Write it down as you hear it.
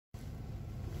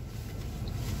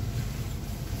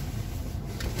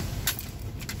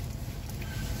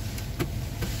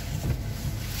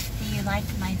you like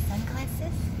my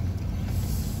sunglasses?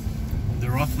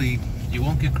 They're awfully, you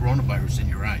won't get coronavirus in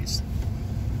your eyes.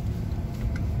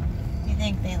 You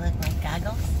think they look like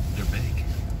goggles? They're big.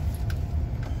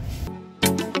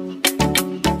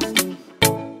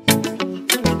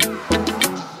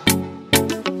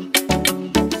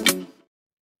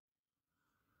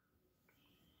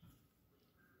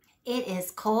 It is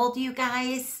cold, you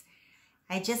guys.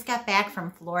 I just got back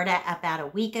from Florida about a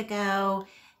week ago,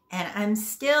 and I'm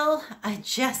still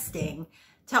adjusting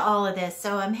to all of this.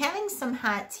 So I'm having some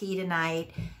hot tea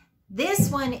tonight. This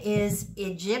one is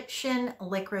Egyptian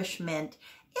licorice mint.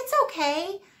 It's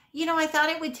okay. You know, I thought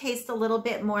it would taste a little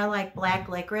bit more like black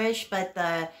licorice, but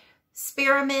the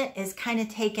spearmint is kind of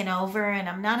taken over, and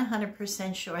I'm not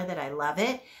 100% sure that I love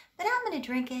it, but I'm going to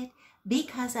drink it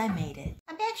because I made it.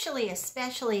 I'm actually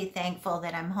especially thankful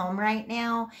that I'm home right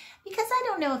now, because I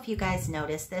don't know if you guys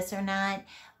noticed this or not,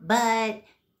 but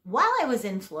while I was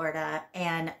in Florida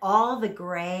and all the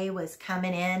gray was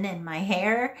coming in my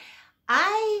hair,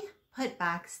 I put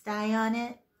box dye on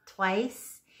it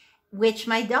twice, which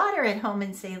my daughter at home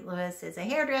in St. Louis is a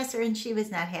hairdresser, and she was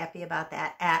not happy about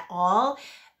that at all,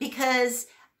 because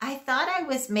I thought I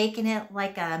was making it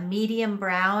like a medium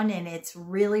brown, and it's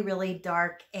really, really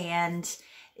dark, and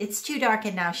it's too dark,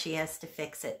 and now she has to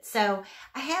fix it. So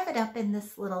I have it up in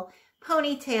this little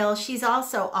ponytail. She's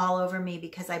also all over me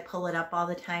because I pull it up all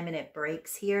the time and it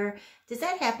breaks here. Does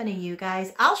that happen to you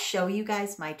guys? I'll show you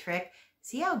guys my trick.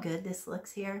 See how good this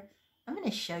looks here? I'm going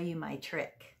to show you my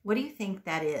trick. What do you think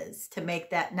that is to make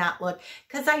that not look?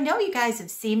 Because I know you guys have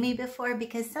seen me before,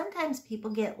 because sometimes people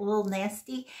get a little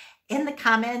nasty in the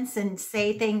comments and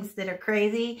say things that are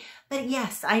crazy. But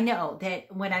yes, I know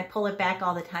that when I pull it back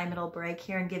all the time, it'll break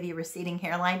here and give you a receding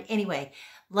hairline. Anyway,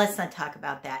 let's not talk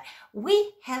about that.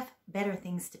 We have better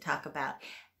things to talk about.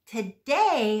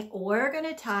 Today, we're going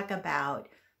to talk about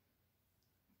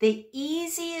the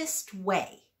easiest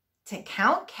way to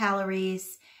count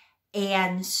calories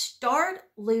and start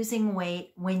losing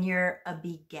weight when you're a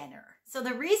beginner. So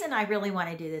the reason I really want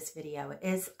to do this video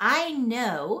is I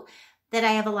know that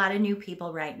I have a lot of new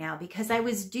people right now, because I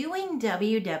was doing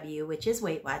WW, which is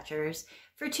Weight Watchers,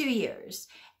 for 2 years.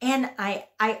 And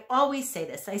I always say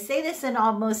this. I say this in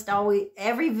almost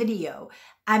every video.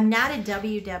 I'm not a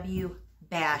WW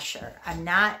basher. I'm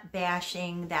not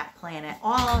bashing that plan at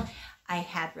all. I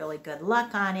had really good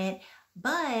luck on it.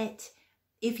 But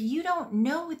if you don't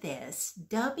know this,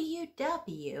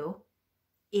 WW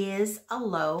is a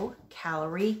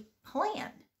low-calorie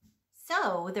plan.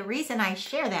 So the reason I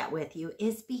share that with you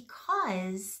is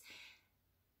because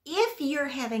if you're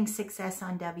having success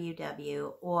on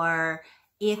WW, or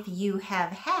if you have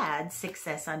had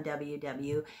success on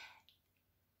WW,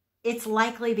 it's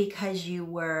likely because you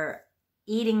were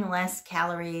eating less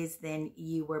calories than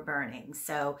you were burning.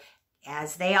 So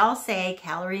as they all say,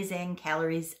 calories in,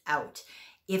 calories out.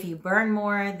 If you burn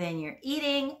more than you're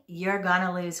eating, you're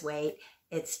gonna lose weight.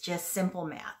 It's just simple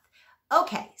math.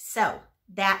 Okay, so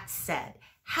that said,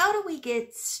 how do we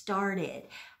get started?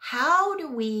 How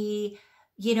do we,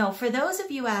 you know, for those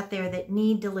of you out there that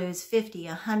need to lose 50,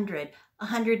 100,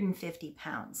 150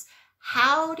 pounds,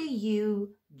 how do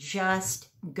you just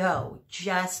go,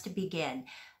 just begin?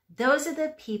 Those are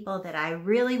the people that I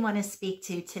really want to speak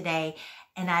to today,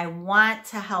 and I want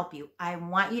to help you. I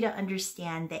want you to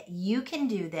understand that you can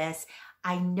do this.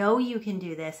 I know you can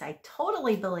do this. I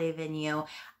totally believe in you.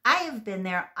 I have been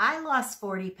there. I lost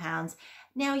 40 pounds.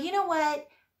 Now, you know what?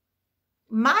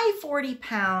 My 40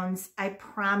 pounds, I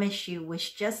promise you, was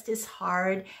just as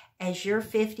hard as your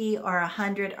 50 or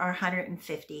 100 or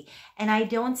 150. And I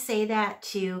don't say that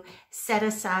to set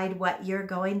aside what you're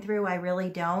going through. I really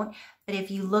don't. But if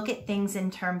you look at things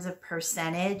in terms of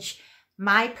percentage,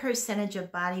 my percentage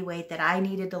of body weight that I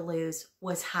needed to lose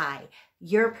was high.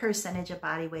 Your percentage of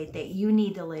body weight that you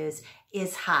need to lose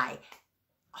is high.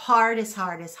 Hard is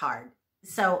hard is hard.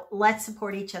 So let's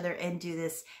support each other and do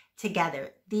this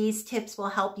together. These tips will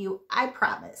help you, I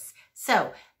promise.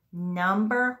 So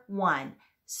number one,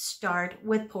 start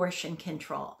with portion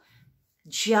control.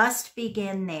 Just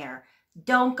begin there.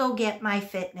 Don't go get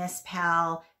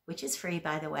MyFitnessPal, which is free,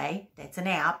 by the way. That's an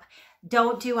app.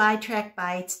 Don't do iTrack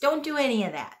Bites. Don't do any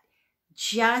of that.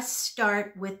 Just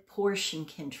start with portion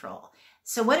control.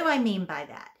 So what do I mean by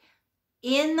that?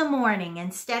 In the morning,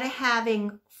 instead of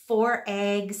having 4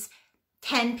 eggs,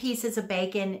 10 pieces of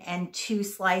bacon, and 2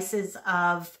 slices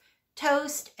of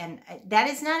toast, and that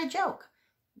is not a joke.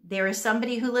 There is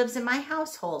somebody who lives in my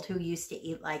household who used to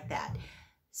eat like that.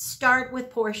 Start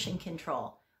with portion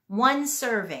control. 1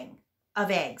 serving of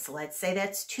eggs, let's say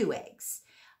that's 2 eggs.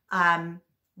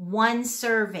 1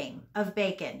 serving of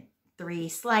bacon, 3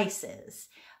 slices.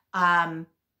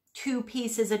 2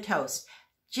 pieces of toast.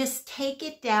 Just take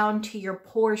it down to your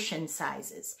portion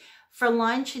sizes. For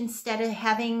lunch, instead of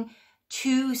having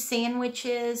 2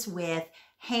 sandwiches with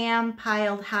ham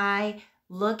piled high,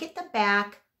 look at the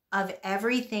back of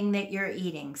everything that you're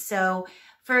eating. So,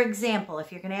 for example,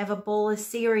 if you're going to have a bowl of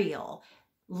cereal,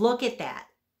 look at that.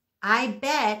 I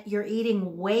bet you're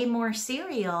eating way more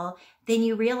cereal than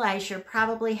you realize. You're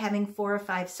probably having 4 or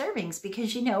 5 servings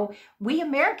because, you know, we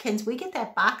Americans, we get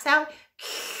that box out,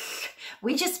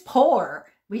 we just pour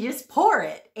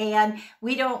it and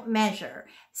we don't measure.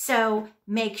 So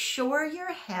make sure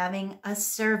you're having a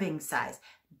serving size.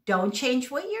 Don't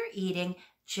change what you're eating,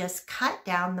 just cut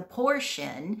down the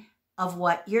portion of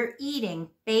what you're eating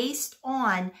based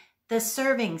on the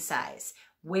serving size.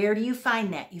 Where do you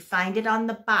find that? You find it on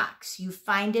the box. You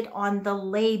find it on the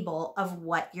label of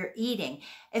what you're eating.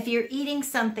 If you're eating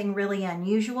something really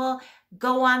unusual,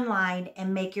 go online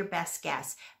and make your best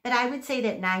guess. But I would say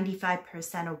that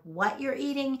 95% of what you're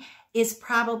eating is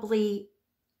probably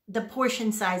the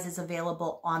portion size is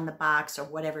available on the box or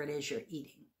whatever it is you're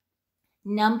eating.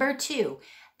 Number 2,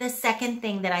 the second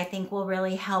thing that I think will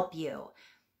really help you.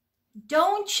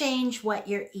 Don't change what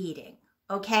you're eating.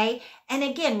 Okay. And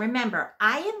again, remember,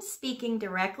 I am speaking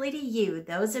directly to you,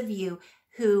 those of you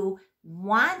who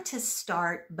want to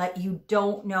start, but you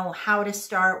don't know how to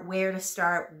start, where to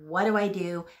start. What do I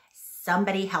do?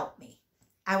 Somebody help me.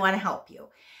 I want to help you.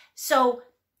 So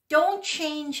don't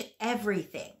change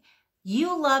everything.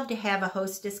 You love to have a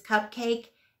Hostess cupcake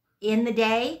in the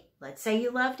day. Let's say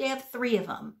you love to have 3 of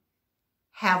them.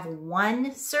 Have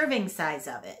 1 serving size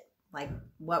of it, like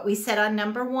what we said on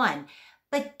number 1.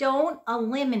 But don't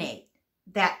eliminate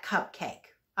that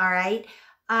cupcake, all right?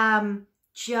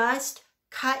 Just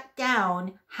cut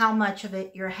down how much of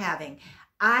it you're having.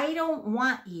 I don't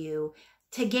want you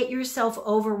to get yourself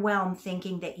overwhelmed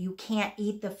thinking that you can't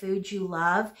eat the food you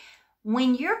love.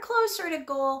 When you're closer to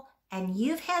goal and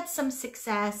you've had some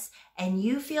success and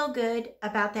you feel good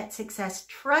about that success,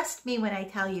 trust me when I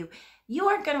tell you, you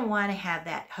aren't going to want to have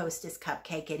that Hostess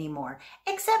cupcake anymore,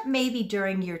 except maybe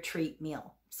during your treat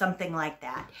meal. Something like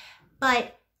that.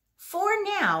 But for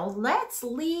now, let's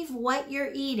leave what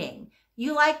you're eating.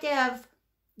 You like to have,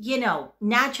 you know,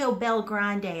 Nacho Bel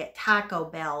Grande at Taco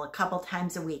Bell a couple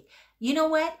times a week. You know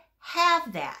what?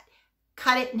 Have that.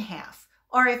 Cut it in half.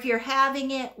 Or if you're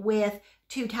having it with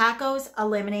 2 tacos,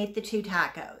 eliminate the 2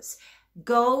 tacos.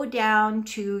 Go down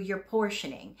to your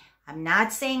portioning. I'm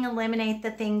not saying eliminate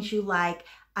the things you like.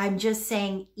 I'm just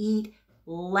saying eat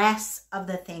less of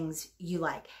the things you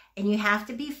like. And you have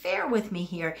to be fair with me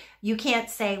here. You can't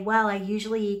say, well, I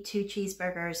usually eat 2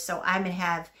 cheeseburgers, so I'm going to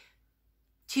have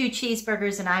 2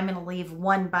 cheeseburgers and I'm going to leave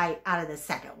 1 bite out of the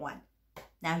second one.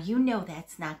 Now, you know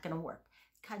that's not going to work.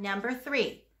 Number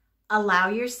 3, allow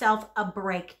yourself a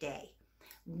break day.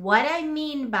 What I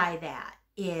mean by that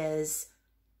is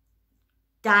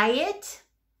diet.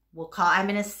 I'm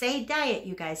going to say diet,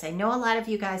 you guys. I know a lot of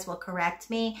you guys will correct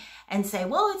me and say,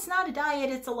 well, it's not a diet,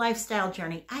 it's a lifestyle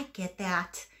journey. I get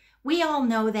that. We all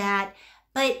know that.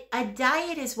 But a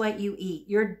diet is what you eat.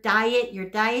 Your diet, your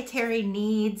dietary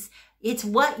needs, it's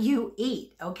what you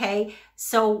eat, okay?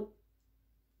 So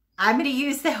I'm going to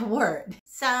use that word.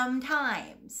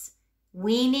 Sometimes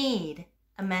we need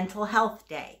a mental health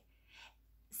day.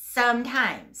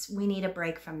 Sometimes we need a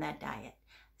break from that diet.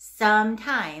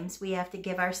 Sometimes we have to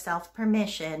give ourselves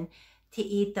permission to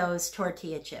eat those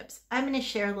tortilla chips. I'm going to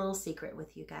share a little secret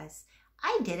with you guys.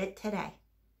 I did it today.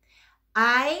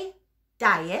 I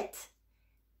diet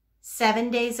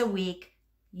 7 days a week,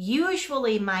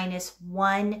 usually minus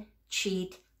 1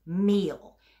 cheat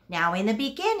meal. Now, in the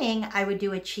beginning, I would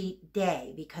do a cheat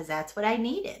day because that's what I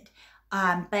needed.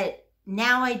 But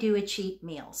now I do a cheat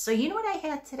meal. So you know what I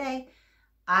had today?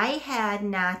 I had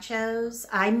nachos.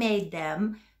 I made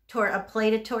them. A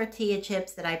plate of tortilla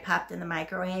chips that I popped in the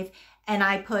microwave, and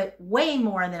I put way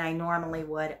more than I normally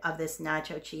would of this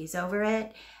nacho cheese over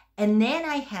it. And then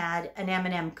I had an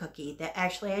M&M cookie that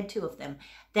actually had 2 of them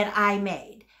that I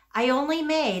made. I only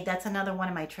made, that's another one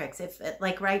of my tricks.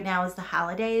 Like right now is the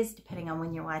holidays, depending on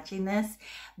when you're watching this,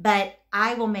 but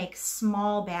I will make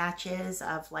small batches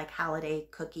of like holiday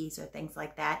cookies or things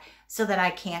like that so that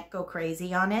I can't go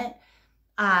crazy on it.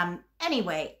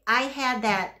 Anyway, I had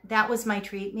that was my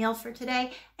treat meal for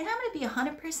today. And I'm going to be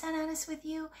 100% honest with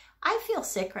you. I feel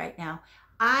sick right now.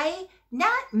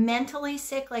 Not mentally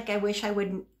sick, like I wish I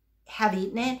wouldn't have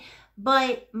eaten it,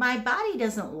 but my body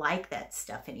doesn't like that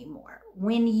stuff anymore.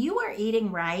 When you are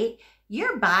eating right,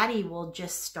 your body will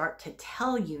just start to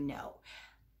tell you no.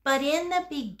 But in the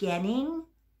beginning,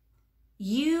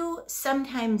 you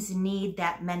sometimes need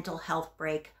that mental health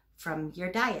break from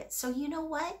your diet. So you know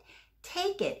what?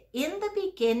 Take it in the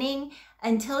beginning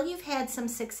until you've had some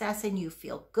success and you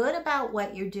feel good about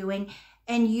what you're doing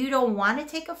and you don't want to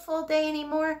take a full day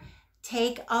anymore.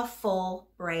 Take a full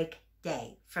break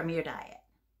day from your diet.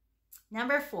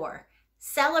 Number 4,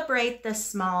 celebrate the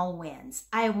small wins.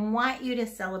 I want you to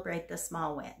celebrate the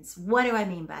small wins. What do I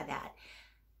mean by that?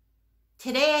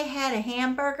 Today I had a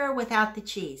hamburger without the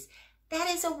cheese. That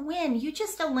is a win. You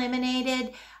just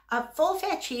eliminated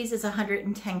full-fat cheese is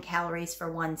 110 calories for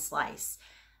one slice.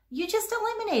 You just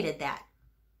eliminated that.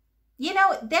 You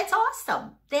know, that's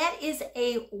awesome. That is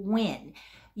a win.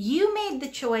 You made the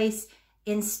choice.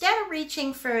 Instead of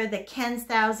reaching for the Ken's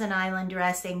Thousand Island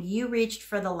dressing, you reached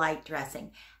for the light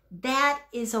dressing. That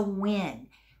is a win.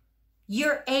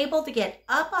 You're able to get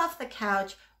up off the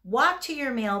couch, walk to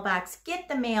your mailbox, get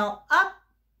the mail up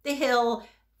the hill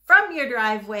from your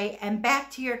driveway and back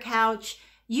to your couch.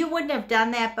 You wouldn't have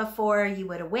done that before. You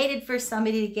would have waited for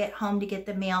somebody to get home to get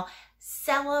the mail.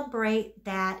 Celebrate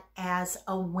that as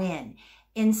a win.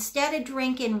 Instead of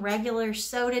drinking regular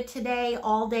soda today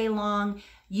all day long,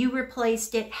 you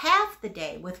replaced it half the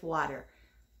day with water.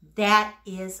 That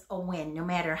is a win. No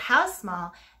matter how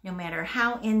small, no matter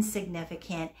how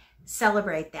insignificant,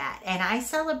 celebrate that. And I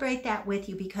celebrate that with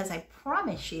you because I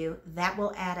promise you that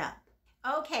will add up.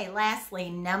 Okay,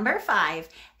 lastly, number 5.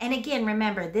 And again,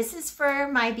 remember, this is for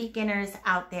my beginners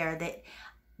out there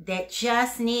that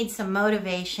just need some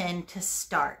motivation to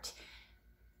start.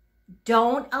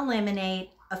 Don't eliminate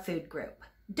a food group.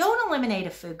 Don't eliminate a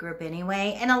food group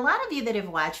anyway. And a lot of you that have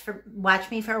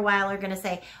watched me for a while are going to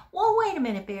say, well, wait a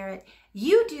minute, Barrett,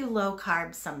 you do low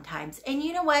carbs sometimes. And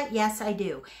you know what? Yes, I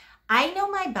do. I know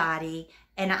my body,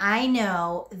 and I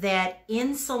know that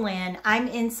I'm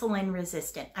insulin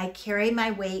resistant. I carry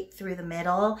my weight through the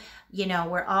middle. You know,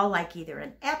 we're all like either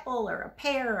an apple or a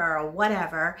pear or a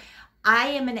whatever. I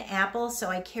am an apple, so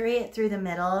I carry it through the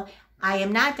middle. I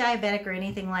am not diabetic or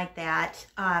anything like that,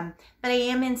 but I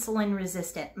am insulin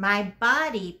resistant. My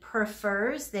body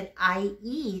prefers that I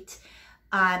eat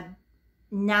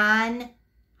non-high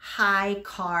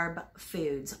carb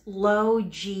foods, low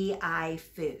GI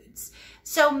foods.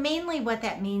 So mainly what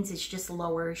that means is just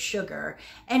lower sugar.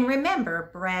 And remember,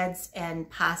 breads and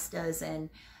pastas and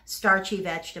starchy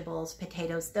vegetables,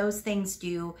 potatoes, those things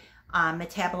do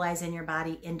metabolize in your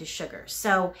body into sugar.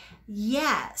 So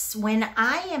yes, when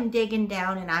I am digging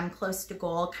down and I'm close to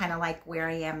goal, kind of like where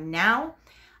I am now,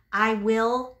 I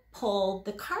will pull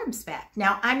the carbs back.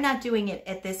 Now, I'm not doing it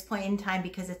at this point in time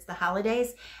because it's the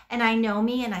holidays and I know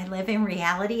me and I live in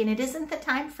reality and it isn't the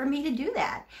time for me to do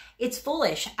that. It's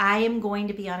foolish. I am going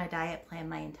to be on a diet plan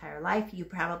my entire life. You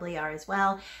probably are as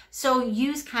well. So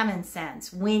use common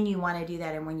sense when you want to do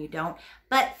that and when you don't.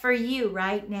 But for you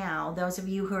right now, those of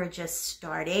you who are just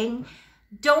starting,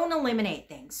 don't eliminate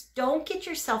things. Don't get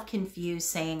yourself confused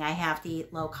saying I have to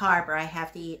eat low carb or I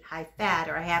have to eat high fat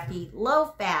or I have to eat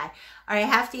low fat or I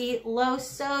have to eat low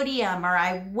sodium or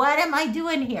what am I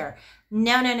doing here?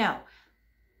 No, no, no.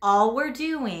 All we're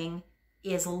doing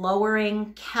is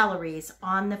lowering calories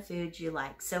on the foods you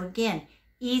like. So again,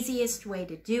 easiest way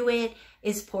to do it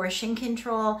is portion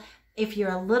control. If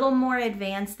you're a little more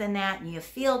advanced than that and you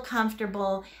feel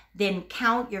comfortable, then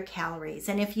count your calories.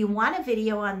 And if you want a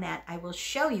video on that, I will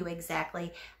show you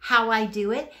exactly how I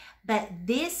do it. But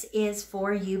this is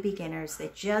for you beginners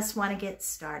that just want to get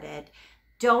started.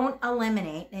 Don't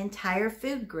eliminate an entire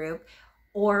food group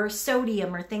or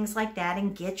sodium or things like that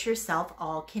and get yourself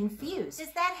all confused.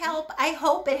 Does that help? I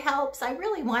hope it helps. I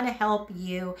really want to help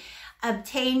you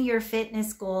obtain your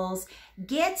fitness goals,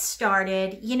 get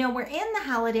started. You know, we're in the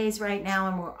holidays right now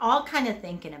and we're all kind of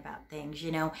thinking about things.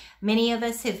 You know, many of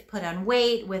us have put on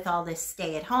weight with all this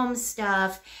stay-at-home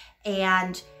stuff,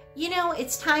 and you know,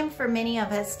 it's time for many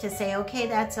of us to say, okay,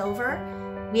 that's over.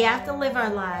 We have to live our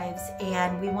lives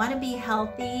and we want to be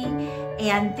healthy,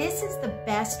 and this is the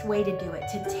best way to do it,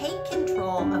 to take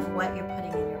control of what you're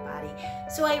putting in your body.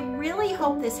 So I really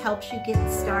hope this helps you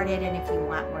get started, and if you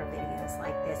want more videos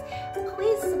like this,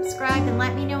 please subscribe and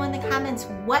let me know in the comments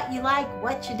what you like,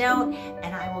 what you don't,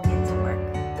 and I will get to work.